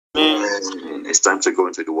It's time to go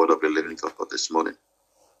into the word of the living God for this morning.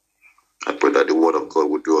 I pray that the word of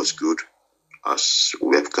God will do us good as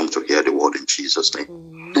we have come to hear the word in Jesus' name.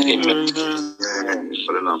 Amen.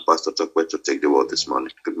 Father, now Pastor Tokwe to take the word this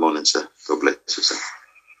morning. Good morning, sir. God bless you, sir.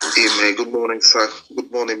 Amen. Good morning, sir.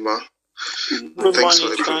 Good morning, ma. Thanks for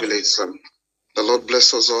the privilege, sir. The Lord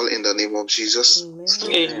bless us all in the name of Jesus.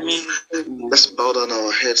 Amen. Let's bow down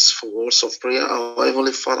our heads for words of prayer. Our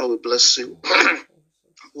Heavenly Father, we bless you.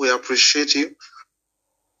 We appreciate you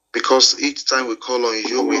because each time we call on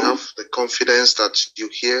you, we have the confidence that you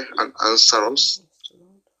hear and answer us.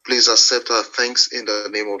 Please accept our thanks in the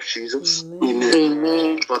name of Jesus.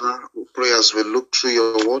 Amen. Father, we pray as we look through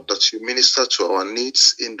your word that you minister to our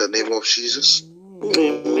needs in the name of Jesus.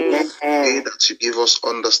 Amen. Pray that you give us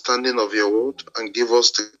understanding of your word and give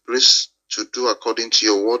us the grace to do according to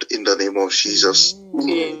your word in the name of Jesus.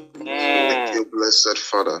 Thank you, blessed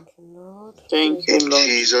Father. Thank you, In Lord.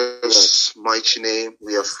 Jesus' mighty name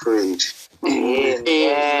we have prayed. Amen.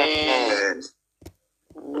 Amen.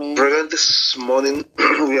 Brethren, this morning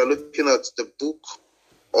we are looking at the book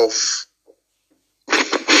of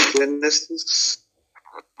Genesis,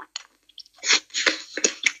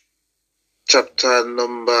 chapter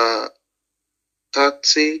number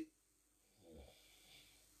 30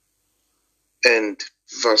 and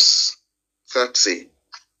verse 30.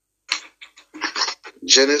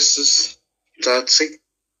 Genesis 30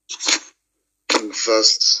 and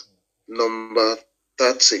verse number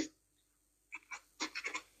 30.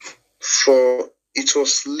 For it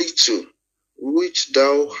was little which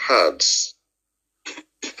thou hadst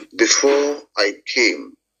before I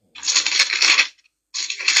came,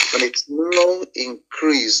 and it now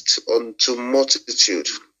increased unto multitude,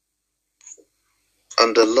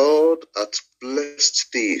 and the Lord hath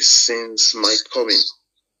blessed thee since my coming.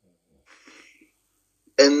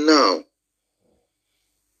 And now,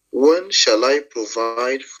 when shall I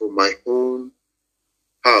provide for my own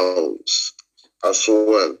house as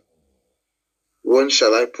well? When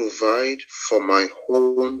shall I provide for my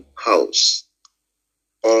own house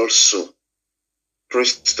also?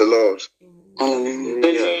 Praise the Lord.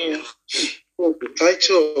 Hallelujah. The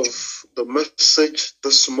title of the message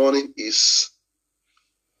this morning is,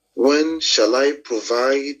 when shall I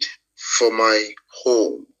provide for my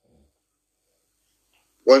home?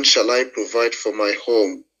 When shall I provide for my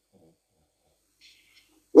home?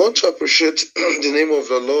 I want to appreciate the name of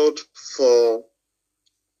the Lord for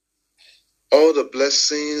all the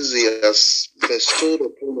blessings He has bestowed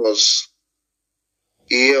upon us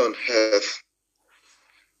here on earth.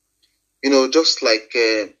 You know, just like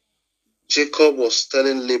Jacob was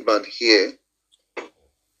telling Laban here,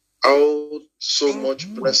 how so much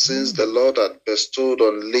blessings the Lord had bestowed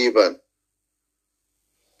on Laban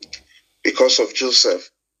because of Joseph.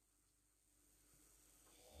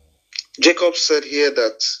 Jacob said here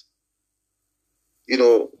that, you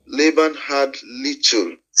know, Laban had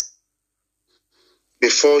little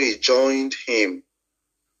before he joined him.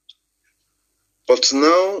 But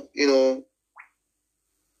now, you know,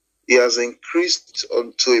 he has increased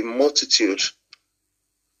unto a multitude.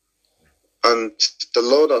 And the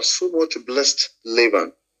Lord has so much blessed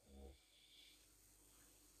Laban.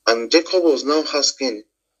 And Jacob was now asking,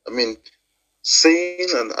 saying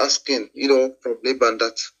and asking, you know, from Laban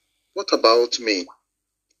that, what about me?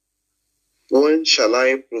 When shall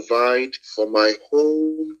I provide for my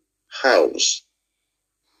own house,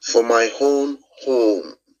 for my own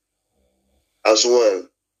home as well?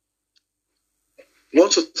 I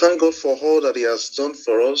want to thank God for all that He has done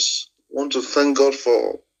for us. I want to thank God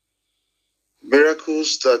for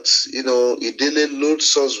miracles that, you know, He daily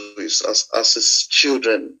loads us with as His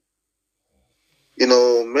children. You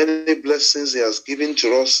know, many blessings He has given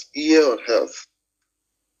to us here on earth.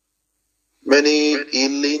 Many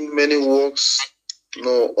healing, many works, you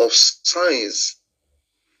know, of signs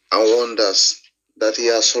and wonders that He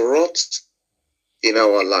has wrought in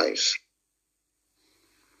our lives.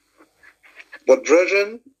 But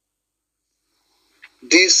brethren,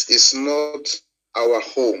 this is not our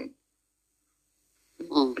home.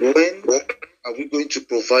 When are we going to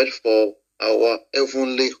provide for our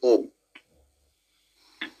heavenly home?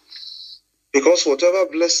 Because whatever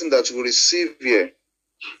blessing that we receive here,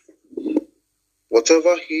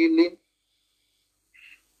 whatever healing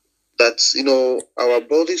that, you know, our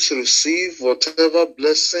bodies receive, whatever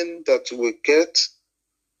blessing that we get,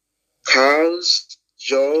 cars,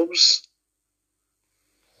 jobs,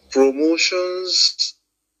 promotions,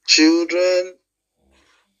 children,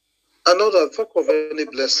 and other talk of any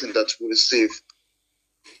blessing that we receive,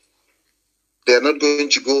 they are not going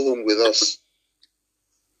to go home with us.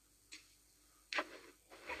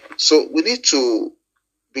 So we need to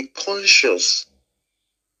be conscious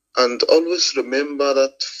and always remember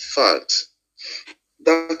that fact,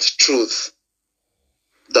 that truth,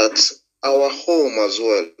 that our home as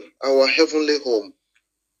well, our heavenly home,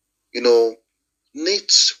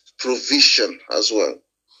 needs provision as well.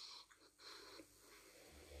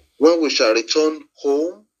 When we shall return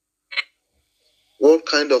home, what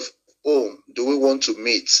kind of home do we want to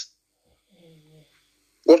meet?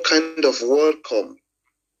 What kind of welcome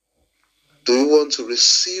do we want to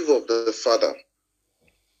receive of the Father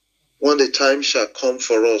when the time shall come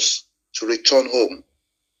for us to return home?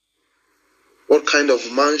 What kind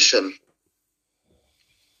of mansion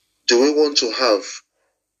do we want to have?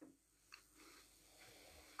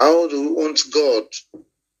 How do we want God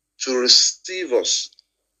to receive us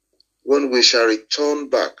when we shall return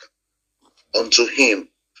back unto Him?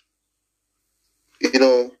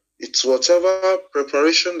 It's whatever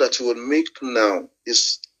preparation that we will make now,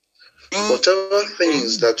 is whatever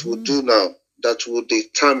things that we do now that will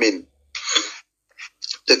determine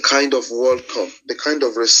the kind of welcome, the kind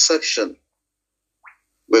of reception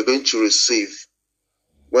we're going to receive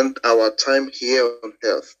when our time here on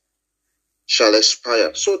earth shall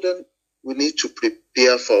expire. So then we need to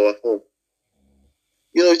prepare for our home.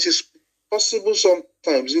 It is possible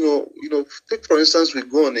sometimes, take for instance, we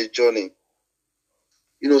go on a journey.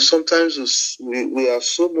 Sometimes we are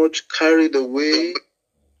so much carried away,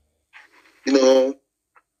 the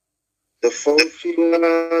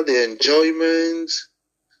formula, the enjoyment,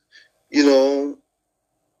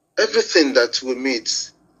 everything that we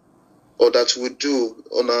meet or that we do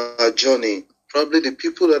on our journey. Probably the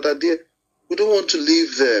people that are there, we don't want to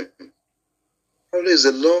leave them. Probably it's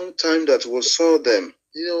a long time that we saw them.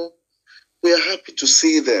 We are happy to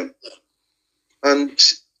see them. And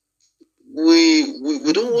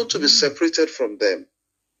we don't want to be separated from them.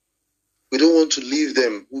 We don't want to leave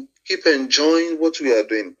them. We keep enjoying what we are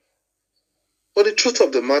doing. But the truth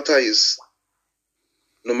of the matter is,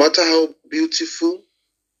 no matter how beautiful,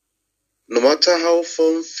 no matter how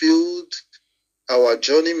fun-filled our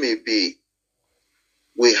journey may be,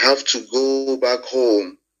 we have to go back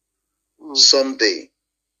home someday.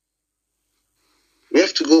 We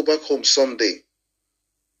have to go back home someday.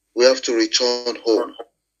 We have to return home.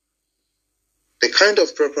 The kind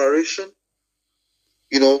of preparation,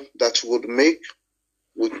 that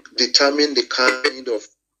would determine the kind of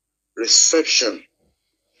reception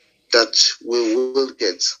that we will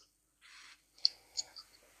get.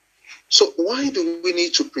 So why do we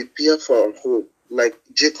need to prepare for our home? Like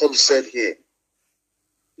Jacob said here.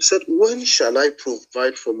 He said, when shall I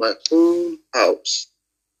provide for my own house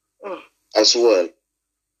as well?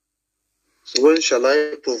 When shall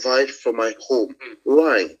I provide for my home?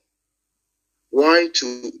 Why? Why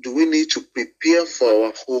do we need to prepare for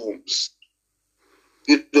our homes?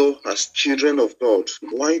 As children of God,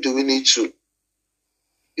 why do we need to?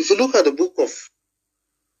 If you look at the book of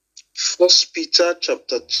 1 Peter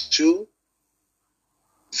chapter 2,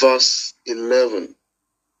 verse 11.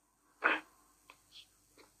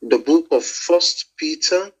 The book of 1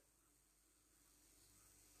 Peter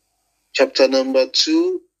chapter number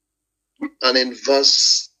 2 and in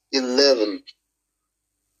verse 11.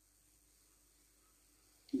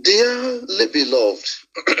 Dearly beloved,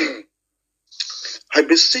 I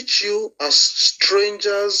beseech you as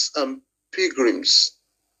strangers and pilgrims,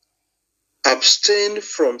 abstain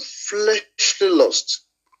from fleshly lust,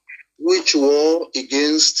 which war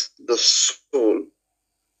against the soul.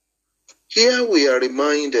 Here we are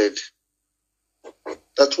reminded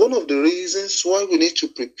that one of the reasons why we need to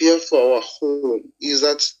prepare for our home is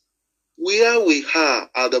that where we are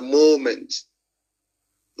at the moment,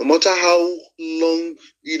 no matter how long,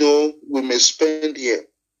 we may spend here,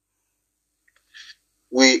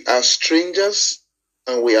 we are strangers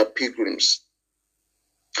and we are pilgrims.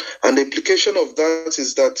 And the implication of that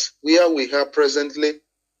is that where we are presently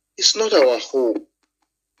is not our home.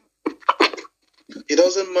 It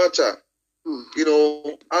doesn't matter,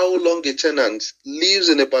 how long a tenant lives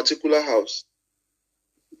in a particular house.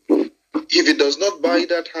 If he does not buy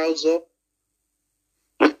that house up,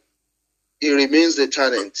 he remains the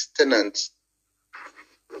tenant.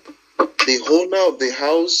 The owner of the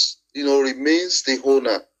house, remains the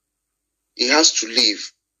owner. He has to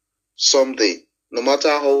leave someday, no matter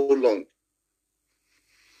how long.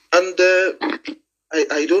 And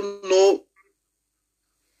I don't know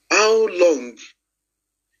how long,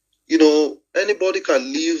 anybody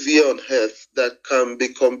can live here on earth that can be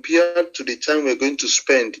compared to the time we're going to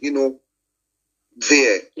spend,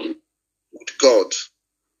 there with God.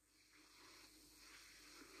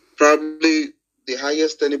 Probably the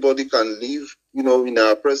highest anybody can live, in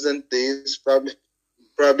our present days,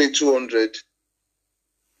 probably 200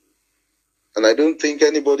 And I don't think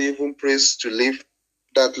anybody even prays to live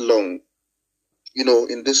that long,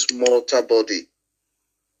 in this mortal body.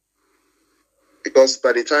 Because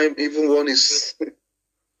by the time even one is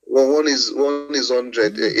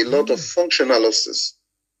 100, a lot of functional losses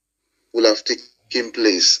will have taken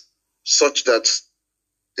place, such that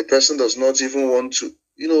the person does not even want to,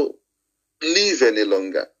 live any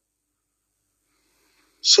longer.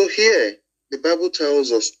 So here, the Bible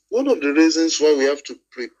tells us one of the reasons why we have to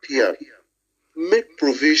prepare, make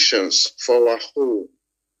provisions for our home,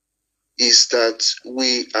 is that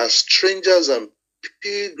we are strangers and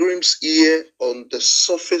pilgrims here on the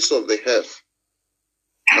surface of the earth.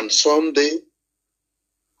 And someday,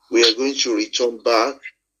 we are going to return back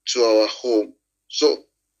to our home. So,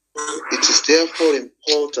 it is therefore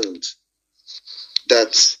important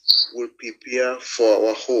that we prepare for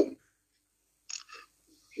our home.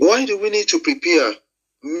 Why do we need to prepare,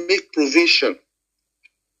 make provision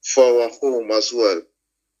for our home as well?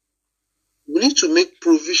 We need to make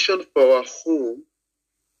provision for our home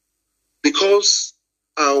because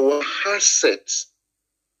our assets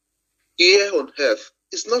here on earth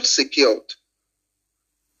is not secured.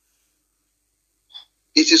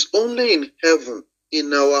 It is only in heaven,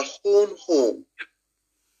 in our own home,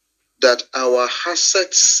 that our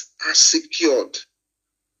assets are secured.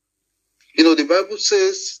 The Bible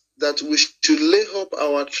says that we should lay up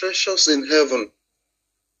our treasures in heaven,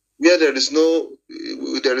 where there is no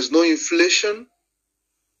inflation,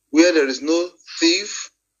 where there is no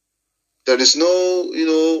thief, there is no,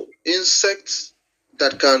 insects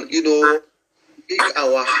that can, make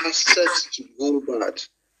our assets to go bad.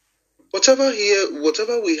 Whatever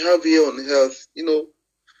we have here on earth,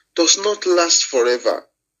 does not last forever.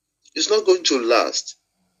 It's not going to last.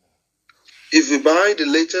 If we buy the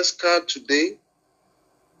latest car today,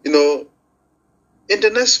 in the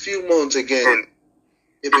next few months again,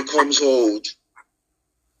 it becomes old.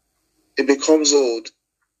 It becomes old.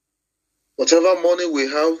 Whatever money we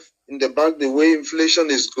have in the bank, the way inflation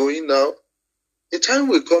is going now, the time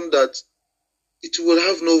will come that it will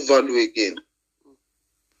have no value again.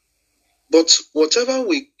 But whatever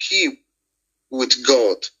we keep with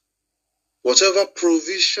God, whatever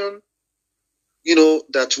provision,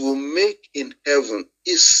 that we'll make in heaven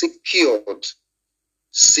is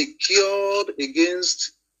secured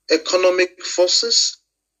against economic forces,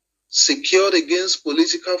 secured against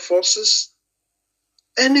political forces,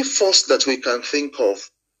 any force that we can think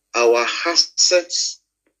of. Our assets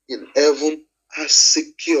in heaven are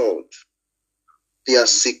secured. They are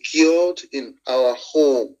secured in our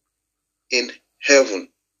home in heaven.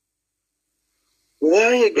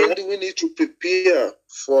 Why again do we need to prepare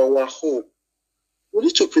for our home? We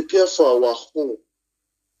need to prepare for our home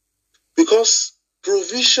because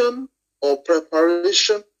provision or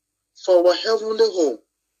preparation for our heavenly home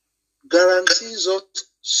guarantees us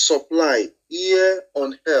supply here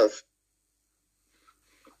on earth.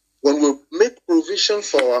 When we make provision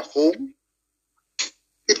for our home,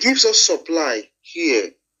 it gives us supply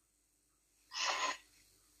here.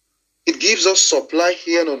 It gives us supply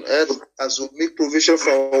here on earth as we make provision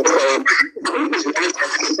for our home.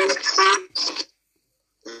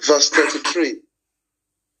 Verse 33.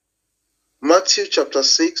 Matthew chapter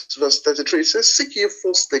 6, verse 33. It says, "Seek ye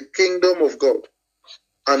first the kingdom of God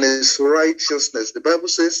and his righteousness." The Bible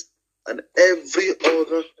says, "And every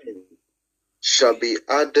other thing shall be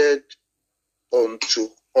added unto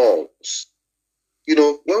us."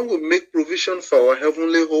 When we make provision for our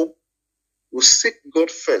heavenly home, we seek God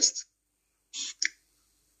first.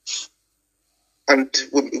 And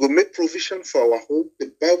we make provision for our home. The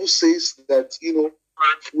Bible says that,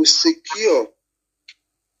 we secure,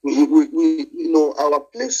 our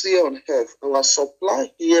place here on earth, our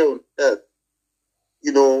supply here on earth,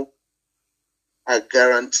 are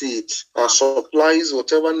guaranteed. Our supplies,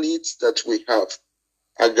 whatever needs that we have,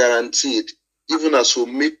 are guaranteed, even as we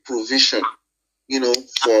make provision,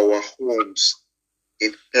 for our homes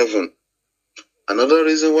in heaven. Another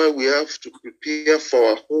reason why we have to prepare for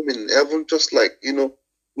our home in heaven, just like,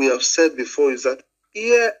 we have said before, is that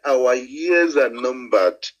here our years are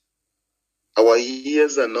numbered. Our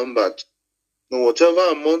years are numbered. Whatever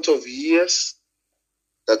amount of years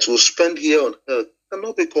that we'll spend here on earth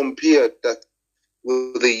cannot be compared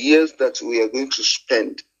with the years that we are going to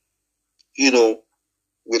spend,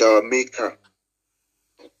 with our Maker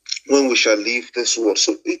when we shall leave this world.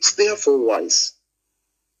 So it's therefore wise,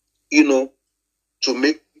 to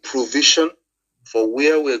make provision for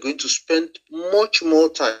where we are going to spend much more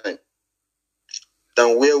time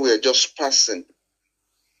than where we are just passing.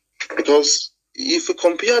 Because if we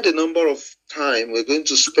compare the number of time we're going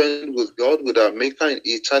to spend with God, with our Maker in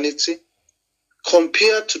eternity,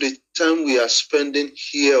 compared to the time we are spending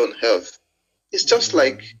here on earth, it's just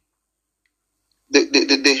like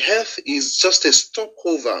the earth is just a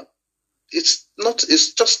stopover. It's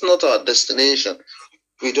just not our destination.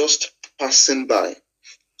 We're just passing by.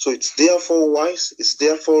 So it's therefore wise, it's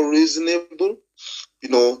therefore reasonable,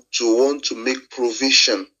 to want to make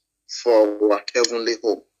provision for our heavenly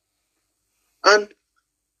home. And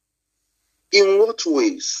in what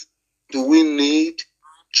ways do we need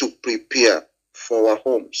to prepare for our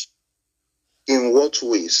homes? In what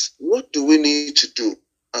ways? What do we need to do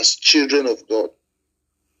as children of God?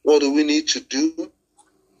 What do we need to do,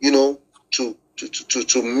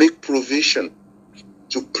 to make provision,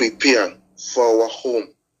 to prepare for our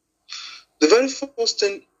home? The very first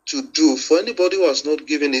thing to do for anybody who has not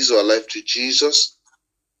given his or her life to Jesus,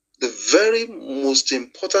 the very most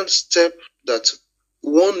important step that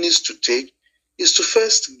one needs to take is to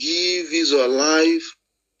first give his or her life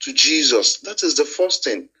to Jesus. That is the first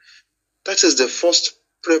thing. That is the first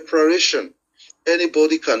preparation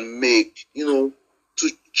anybody can make, to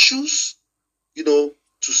choose, to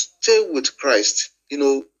stay with Christ,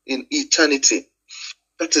 in eternity.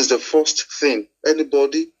 That is the first thing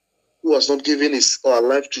anybody who has not given his or her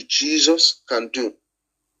life to Jesus can do.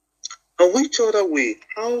 And which other way?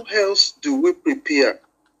 How else do we prepare,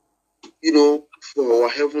 for our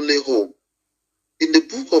heavenly home? In the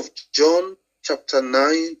book of John, chapter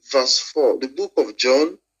 9, verse 4, the book of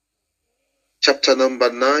John, chapter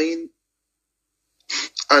number 9,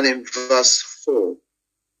 and in verse 4,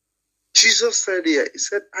 Jesus said here, he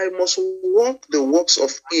said, I must walk the works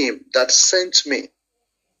of him that sent me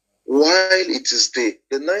while it is day.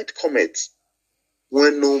 The night cometh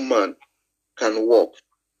when no man can walk.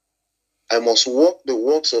 I must walk the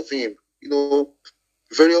works of him.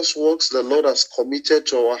 Various works the Lord has committed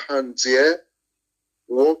to our hands here.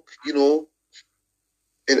 Work, in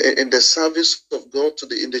the service of God,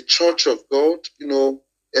 in the church of God,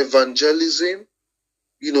 evangelism,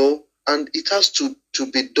 and it has to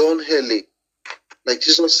be done early. Like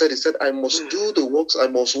Jesus said, he said, I must do the works, I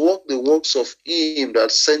must walk the works of him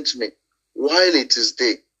that sent me while it is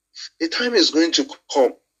day. The time is going to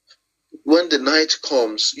come when the night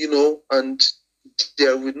comes, and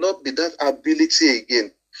there will not be that ability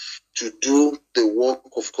again to do the work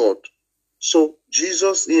of God. So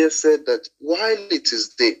Jesus here said that while it is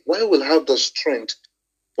day, while we'll have the strength,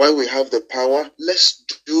 while we have the power, let's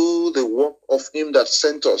do the work of him that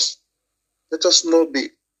sent us. Let us not be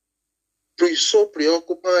so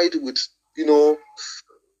preoccupied with, the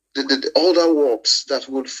other works that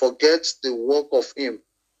would forget the work of him,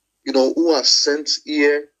 who has sent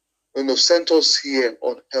here, sent us here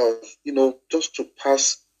on earth, just to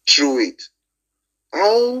pass through it.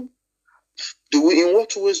 In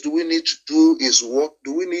what ways do we need to do his work?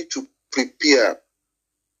 Do we need to prepare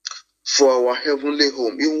for our heavenly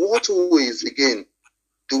home? In what ways, again,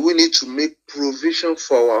 do we need to make provision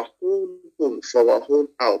for our own home, for our own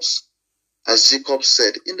house? As Jacob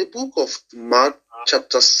said in the book of Mark,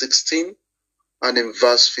 chapter 16, and in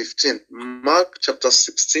verse 15. Mark, chapter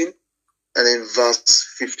 16, and in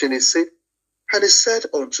verse 15, he said, and he said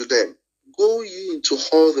unto them, go ye into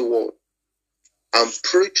all the world, and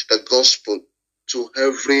preach the gospel to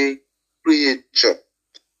every creature.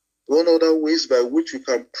 One other ways by which we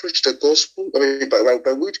can preach the gospel,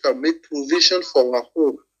 by which we can make provision for our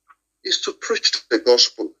home, is to preach the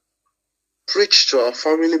gospel. Preach to our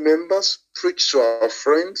family members, preach to our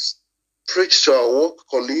friends, preach to our work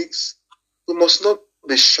colleagues. We must not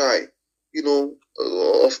be shy,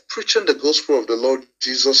 of preaching the gospel of the Lord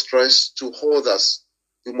Jesus Christ to others.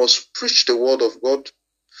 We must preach the word of God.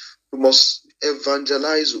 We must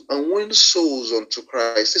evangelize and win souls unto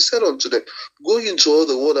Christ. He said unto them, go into all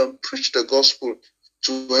the world and preach the gospel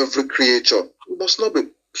to every creature. We must not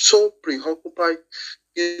be so preoccupied,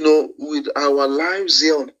 with our lives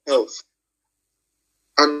here on earth.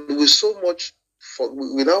 And we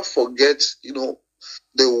now forget,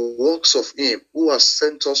 the works of him who has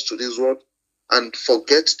sent us to this world, and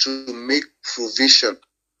forget to make provision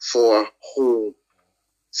for our home,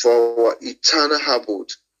 for our eternal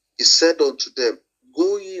abode. He said unto them,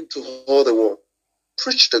 go ye into all the world,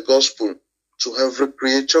 preach the gospel to every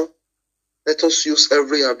creature. Let us use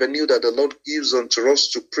every avenue that the Lord gives unto us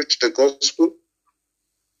to preach the gospel.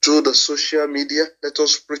 Through the social media, let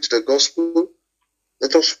us preach the gospel.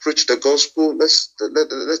 Let us preach the gospel.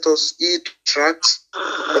 Let us eat tracts.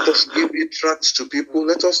 Let us give tracts to people.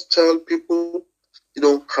 Let us tell people,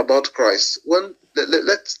 about Christ.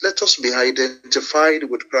 Let us be identified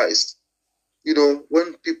with Christ.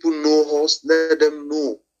 When people know us, let them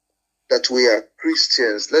know that we are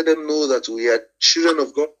Christians. Let them know that we are children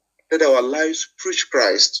of God. Let our lives preach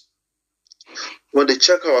Christ. when they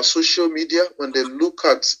check our social media, when they look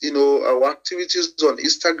at, our activities on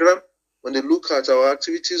Instagram, when they look at our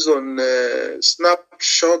activities on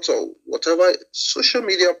Snapchat or whatever social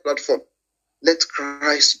media platform, let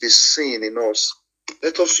Christ be seen in us.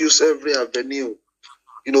 Let us use every avenue,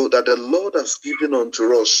 that the Lord has given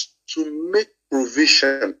unto us to make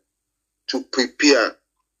provision to prepare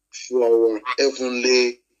for our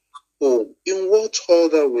heavenly home. In what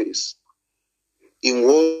other ways? In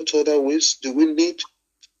what other ways do we need,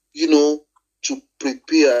 to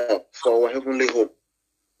prepare for our heavenly home?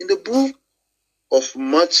 In the book of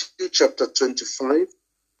Matthew chapter 25,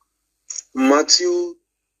 Matthew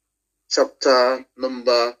chapter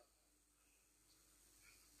number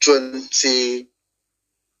 25,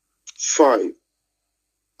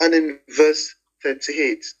 and in verse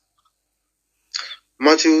 38.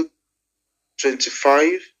 Matthew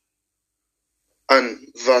 25 and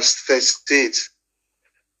verse 38.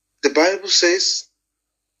 The Bible says,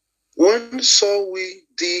 when saw we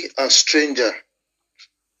thee a stranger,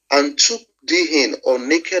 and took thee in, or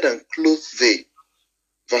naked and clothed thee?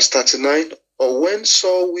 Verse 39. Or when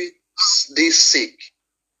saw we thee sick,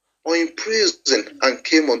 or in prison, and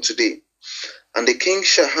came unto thee? And the king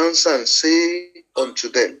shall answer and say unto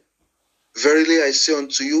them, verily I say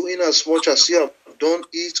unto you, inasmuch as ye have done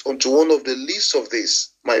it unto one of the least of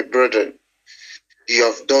these, my brethren, ye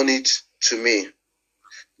have done it to me.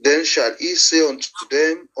 Then shall he say unto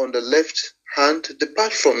them on the left hand,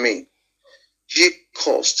 depart from me, ye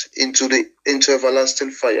cursed, into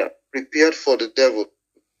everlasting fire, prepared for the devil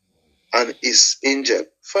and his angel.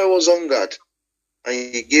 For I was hungered, and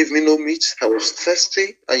ye gave me no meat. I was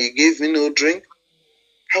thirsty, and ye gave me no drink.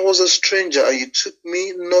 I was a stranger, and ye took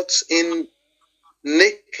me not in.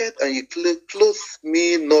 Naked, and ye clothed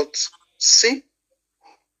me not. Sick,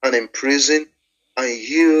 and in prison, and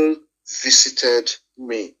ye visited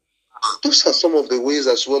me. Those are some of the ways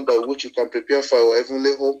as well by which you can prepare for our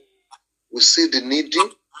heavenly home. We see the needy,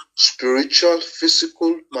 spiritual,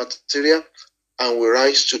 physical, material, and we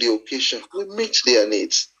rise to the occasion. We meet their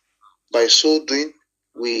needs. By so doing,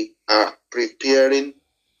 we are preparing,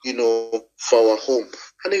 for our home.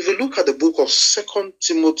 And if you look at the book of 2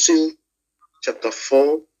 Timothy chapter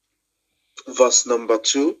 4, verse number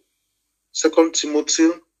 2, 2 Timothy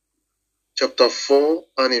chapter 4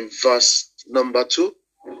 and in verse number 2,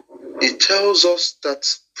 it tells us that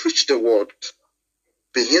preach the word,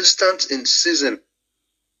 be instant in season,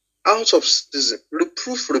 out of season,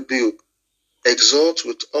 reproof, rebuke, exhort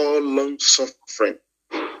with all long suffering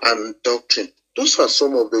and doctrine. Those are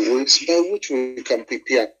some of the ways by which we can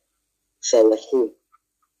prepare for our home.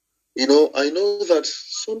 I know that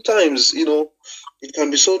sometimes, it can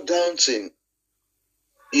be so daunting.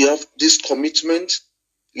 You have this commitment,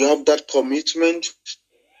 you have that commitment,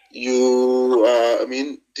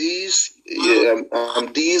 these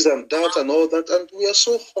and that and all that, and we are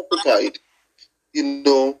so occupied,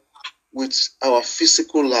 with our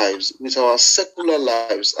physical lives, with our secular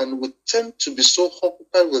lives, and we tend to be so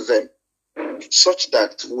occupied with them, such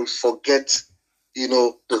that we forget,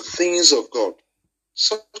 the things of God,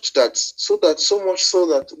 so much so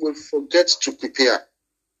that we forget to prepare,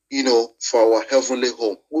 for our heavenly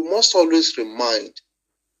home. We must always remind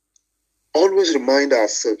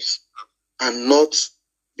ourselves and not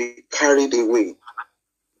be carried away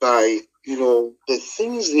by, the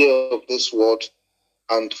things here of this world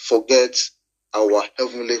and forget our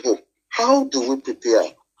heavenly home. How do we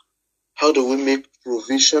prepare? How do we make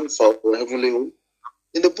provision for our heavenly home?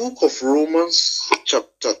 In the book of Romans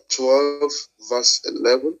chapter 12, verse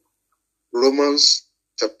 11, Romans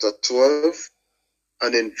chapter 12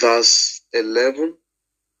 and in verse 11,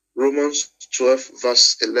 Romans 12,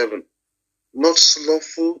 verse 11, not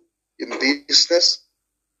slothful in business,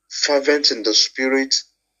 fervent in the spirit,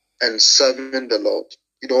 and serving the Lord.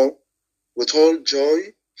 With all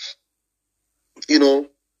joy, we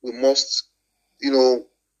must,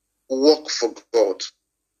 work for God.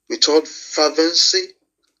 With all fervency,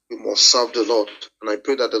 we must serve the Lord. And I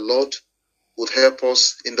pray that the Lord would help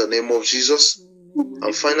us in the name of Jesus.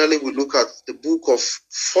 And finally, we look at the book of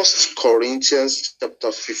 1 Corinthians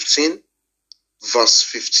chapter 15, verse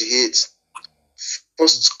 58. 1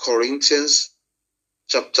 Corinthians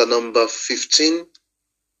chapter number 15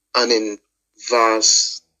 and in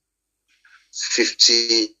verse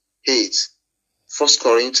 58. 1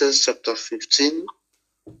 Corinthians chapter 15,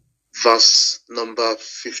 verse number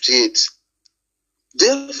 58.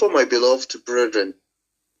 Therefore, my beloved brethren,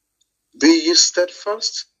 be ye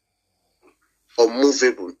steadfast,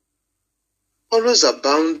 unmovable, always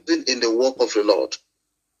abounding in the work of the Lord.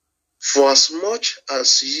 For as much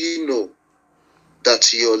as ye know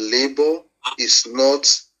that your labor is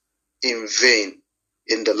not in vain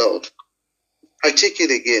in the Lord. I take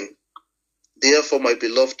it again. Therefore, my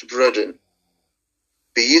beloved brethren,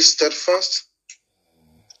 be ye steadfast,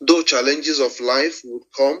 though challenges of life would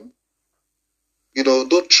come,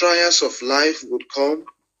 though trials of life would come,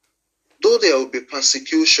 though there will be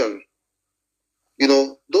persecution,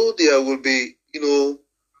 though there will be,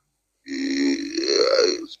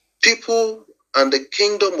 people and the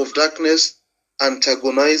kingdom of darkness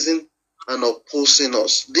antagonizing and opposing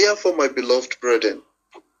us. Therefore, my beloved brethren,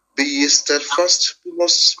 be ye steadfast. We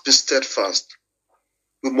must be steadfast.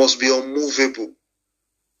 We must be unmovable.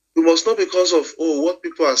 We must not, because of what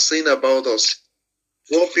people are saying about us,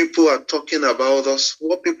 what people are talking about us,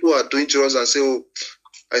 what people are doing to us, and say,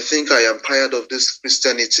 I think I am tired of this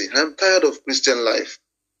Christianity. I'm tired of Christian life.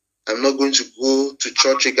 I'm not going to go to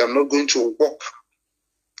church again. I'm not going to walk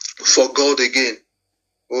for God again.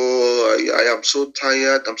 I am so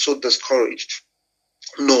tired. I'm so discouraged.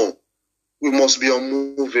 No, we must be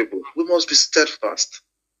unmovable. We must be steadfast.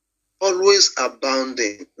 Always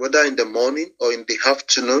abounding, whether in the morning or in the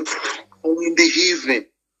afternoon or in the evening,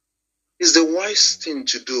 is the wise thing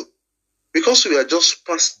to do. Because we are just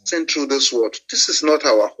passing through this world. This is not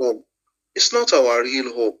our home. It's not our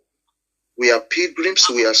real home. We are pilgrims.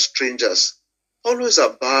 We are strangers. Always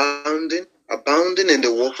abounding in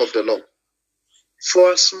the work of the Lord.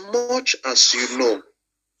 For as much as you know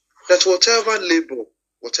that whatever labor,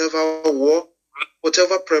 whatever work,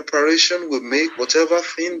 whatever preparation we make, whatever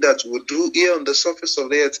thing that we do here on the surface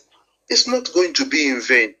of the earth, it's not going to be in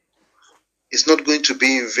vain. It's not going to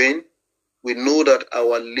be in vain. We know that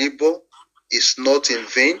our labor is not in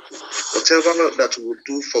vain. Whatever that we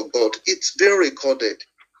do for God, it's been recorded.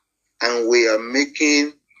 And we are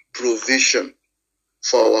making provision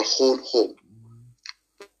for our whole home.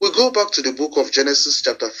 We go back to the book of Genesis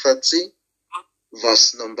chapter 30,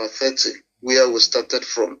 verse number 30, where we started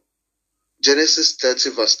from. Genesis 30,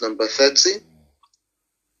 verse number 30.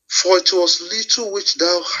 For it was little which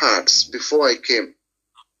thou hadst before I came.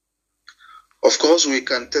 Of course, we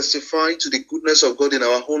can testify to the goodness of God in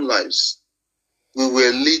our own lives. We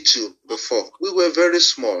were little before. We were very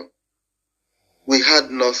small. We had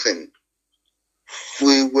nothing.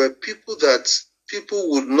 We were people that people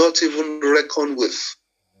would not even reckon with.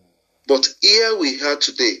 But here we are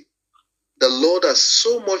today. The Lord has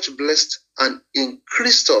so much blessed and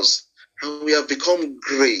increased us, and we have become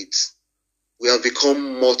great. We have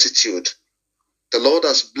become multitude. The Lord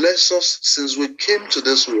has blessed us since we came to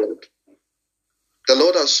this world. The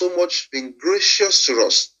Lord has so much been gracious to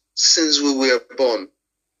us since we were born.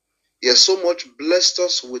 He has so much blessed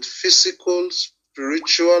us with physical,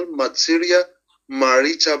 spiritual, material,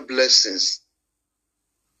 marital blessings.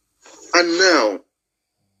 And now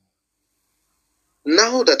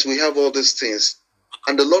that we have all these things,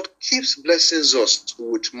 and the Lord keeps blessing us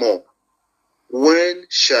with more, when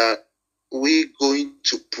shall we going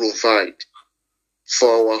to provide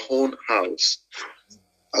for our own house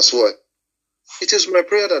as well? It is my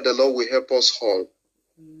prayer that the Lord will help us all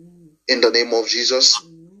in the name of Jesus.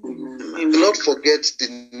 We will not forget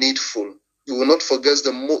the needful. We will not forget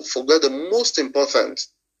the most important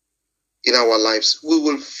in our lives. We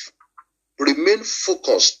will remain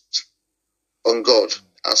focused on God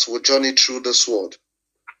as we journey through this world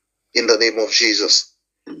in the name of Jesus.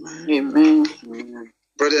 Amen.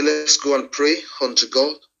 Brother, let's go and pray unto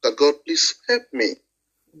God that God please help me.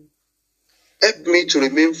 Help me to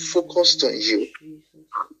remain focused on you.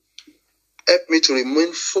 Help me to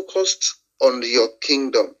remain focused on your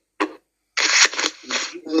kingdom.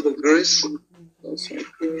 Give me the grace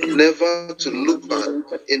never to look back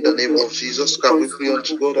in the name of Jesus. Can we pray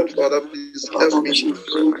unto God that Father, please help me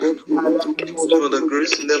for the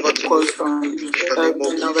grace never to look back in the name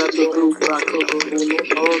of Jesus.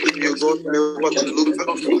 You God never to look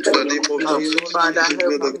back in the name of Jesus. Give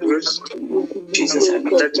me the grace. Jesus,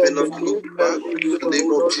 Let me not look back in the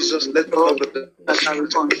name of Jesus. Let me not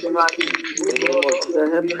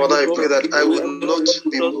Father, I pray that I will not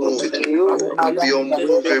be moved. I will be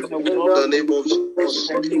unmovable in the name of Jesus. I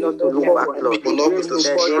will not be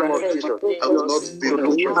distracted. I will not be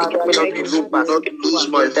moved. I will not lose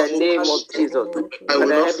my focus. I will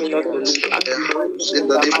not forget the house in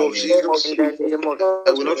the name of Jesus.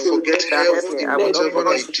 I will not forget health in whatever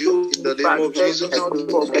I do in the name of Jesus. I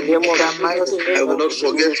will not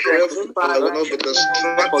forget health. I will not be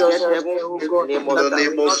distracted in the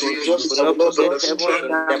name of Jesus. will not be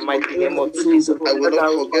distracted. in the mighty name of Jesus. I will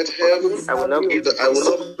not forget heaven. I will not be I will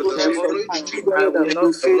not be discouraged. I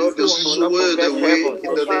will not be swayed away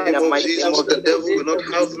in the name of Jesus. The devil will not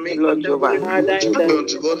have me. Lord Jehovah, Pray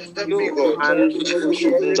unto God, help me, God, and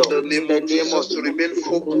in the name of Jesus, to remain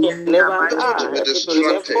focused, never never to be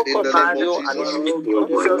distracted in the name of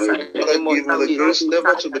Jesus. Father, give me the grace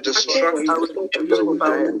never to be distracted.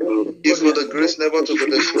 Give me the grace never to be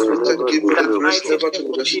distracted. Give me the grace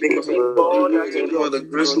never to be distracted. Give me the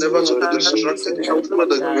grace never to be distracted. Give me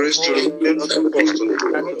the grace to remain focused on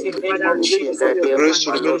you. The grace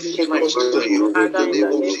to remain focused on you in the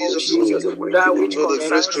name of Jesus. Give me the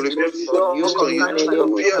grace to remain focused on you, to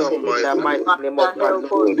prepare for my God,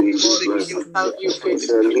 to seek you,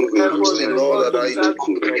 first in all that I do.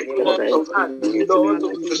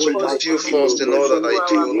 Just to put you first in all that I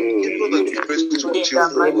do. Give me the grace to put you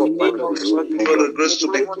first. Give me the grace to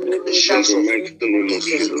be conscious of it.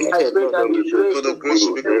 For the grace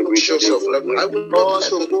to be conscious of that. I will not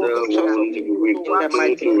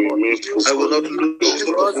I will not lose.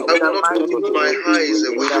 I will not put my eyes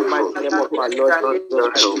away from unto God.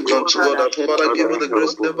 That Father, give me the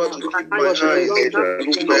grace never to keep my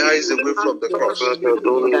eyes away from the cross.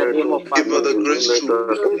 Give me the grace to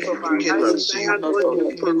looking at you,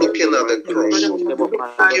 looking at the cross,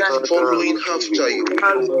 keep following after you.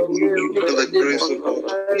 Give me the grace, God.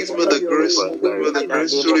 Give me the grace. Give me the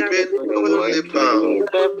grace to remain heavenly bound.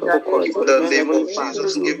 In the name of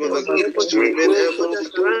Jesus, give me the grace to remain heavenly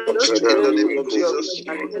focused. In the name of Jesus, I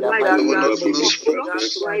will not lose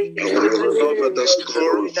focus. I will not be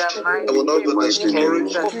discouraged. I will not be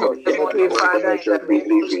discouraged.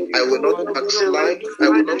 I will not backslide. I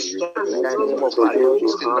will not stop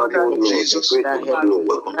focused in the name of Jesus. I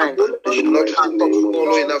will not stop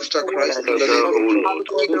following after Christ. In the name of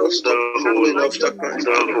Jesus, I will stop following after Christ.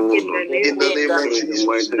 In the name of Jesus.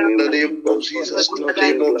 In the name of Jesus. In the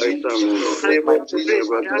name of Jesus. In the name of Jesus.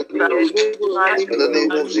 In the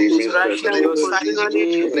name of Jesus. In the name of Jesus. In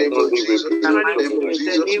the name of Jesus. In the name of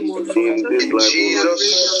Jesus. In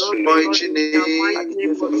Jesus' mighty name.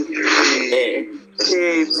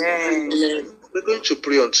 Amen. We're going to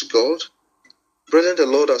pray unto God. Brethren, the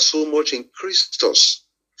Lord has so much increased us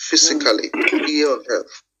physically here on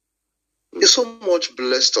earth. He so much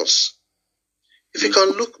blessed us. If you can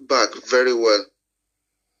look back very well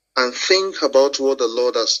and think about what the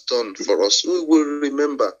Lord has done for us, we will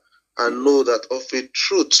remember and know that of a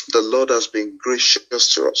truth the Lord has been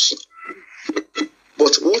gracious to us.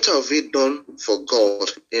 But what have we done for God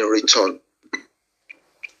in return?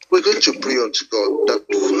 We're going to pray unto God that,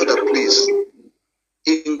 Father, please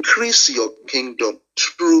increase your kingdom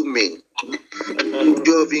through me.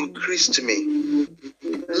 You have increased me.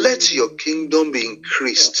 Let your kingdom be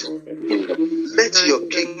increased. Let your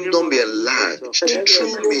kingdom be enlarged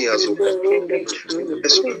through me as well.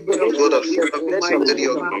 God, let your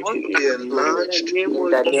kingdom be enlarged.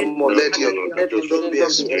 Let your kingdom be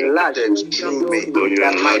expanded through me.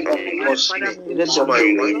 To my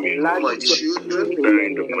wife, to my children.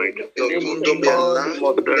 Your kingdom be enlarged.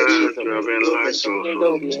 Let your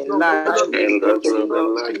kingdom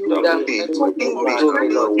be enlarged.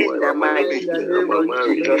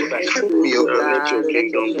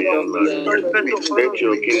 Let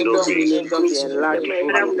your kingdom be enlarged.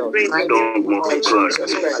 Don't multiply.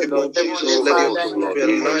 Let your kingdom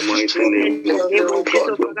be enlarged.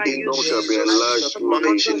 Your kingdom shall be enlarged.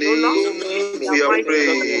 Mighty name, we are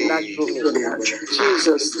praying.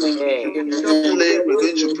 Jesus' name. We're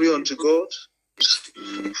going to pray unto God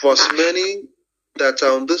for as many that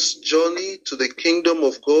are on this journey to the kingdom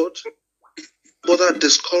of God, but are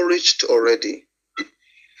discouraged already.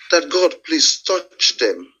 That God, please touch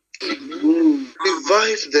them.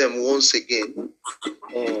 Revive them once again.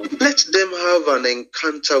 Let them have an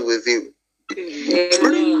encounter with you.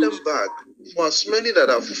 Bring them back. For as many that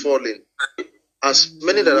have fallen, as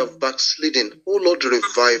many that have backslidden, oh Lord,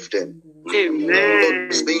 revive them. Amen.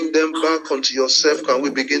 Lord, bring them back unto yourself. Can we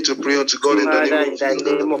begin to pray unto God in the name of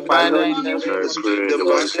Jesus? Bring them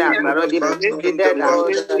back.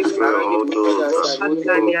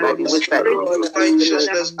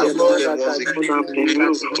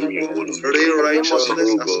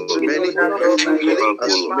 Righteousness among them was a real righteousness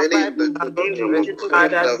as many that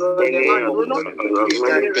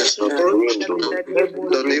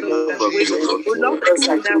the name of Jesus,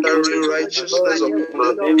 the real righteousness of Jesus,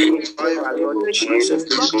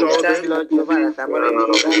 restore them.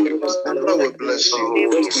 Father, we bless you.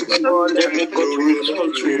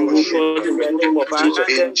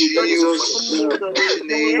 In Jesus'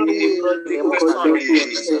 name.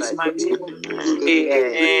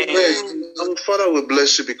 Amen. Our Father, we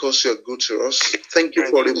bless you because you are good to us. Thank you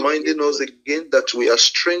for reminding us again that we are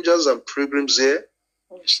strangers and pilgrims here.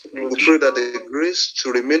 We pray that the grace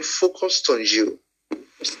to remain focused on you,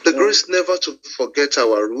 the grace never to forget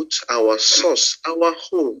our roots, our source, our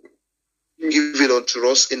home. Give it unto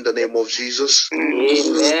us in the name of Jesus.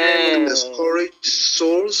 Amen. Discouraged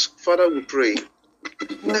souls, Father, we pray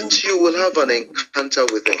that you will have an encounter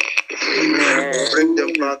with them. Bring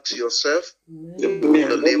them back to yourself in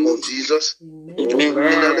the name of Jesus.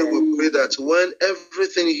 Finally, we pray that when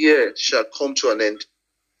everything here shall come to an end,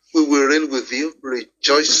 we will reign with you,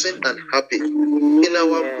 rejoicing and happy in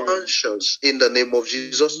our mansions in the name of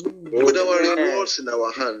Jesus, with our rewards in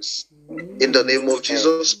our hands. In the name of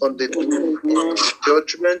Jesus, on the day of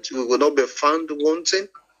judgment, we will not be found wanting.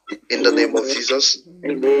 In the name of Jesus,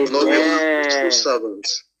 we will not be true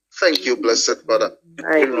servants. Thank you, blessed Father.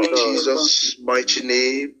 In Jesus' mighty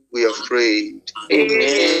name, we have prayed.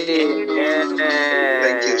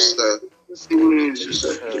 Thank you, sir.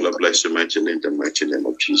 The Lord bless you, mighty name, the mighty name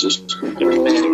of Jesus.